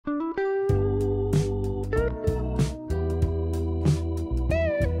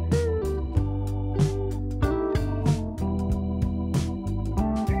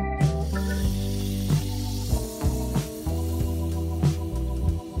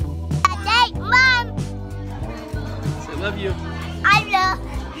love you. I love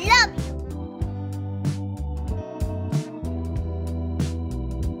you.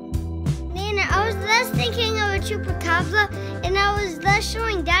 Nana, I was just thinking of a chupacabra, and I was just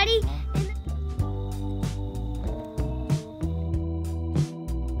showing Daddy.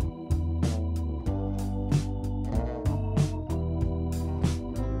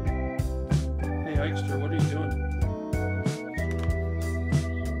 Hey, Ikester, what are you doing?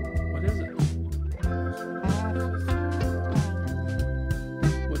 What is it?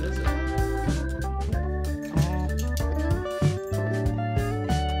 What is it?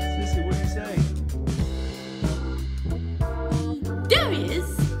 Sissy, what are you saying? There he is.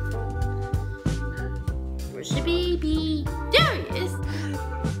 Where's the baby? There he is.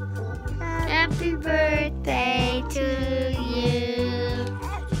 Happy birthday to you.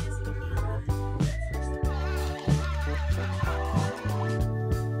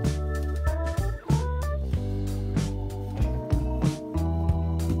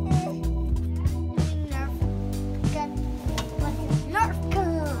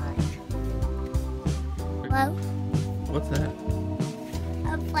 Well, What's that?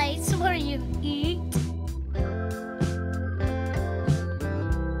 a place where you eat.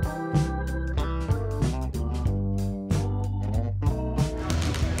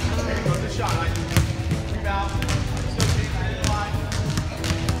 There goes the shot. Rebound. Associate 9 line.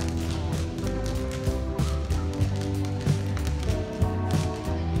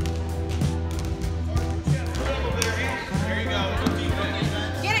 There you go. Go deep,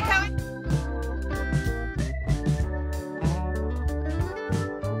 defense. Get it, Cohen.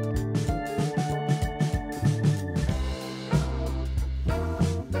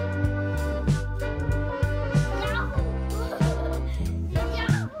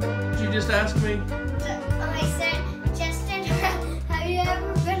 Did you just ask me? I said, Justin, have you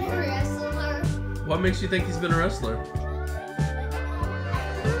ever been a wrestler? What makes you think he's been a wrestler?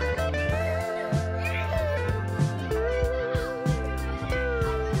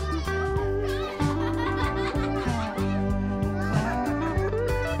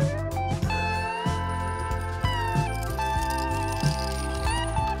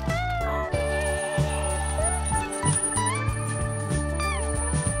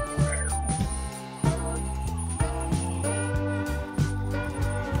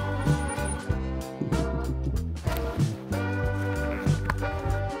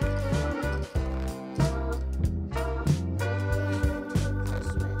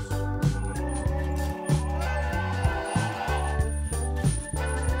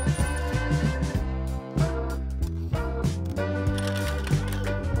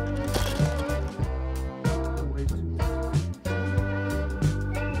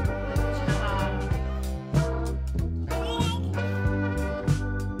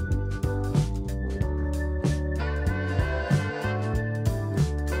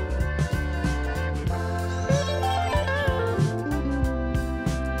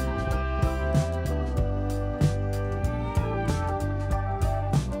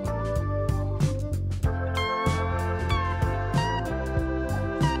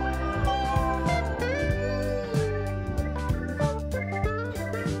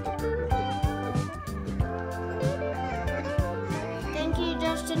 Thank you,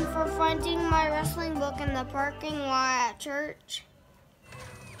 Justin, for finding my wrestling book in the parking lot at church.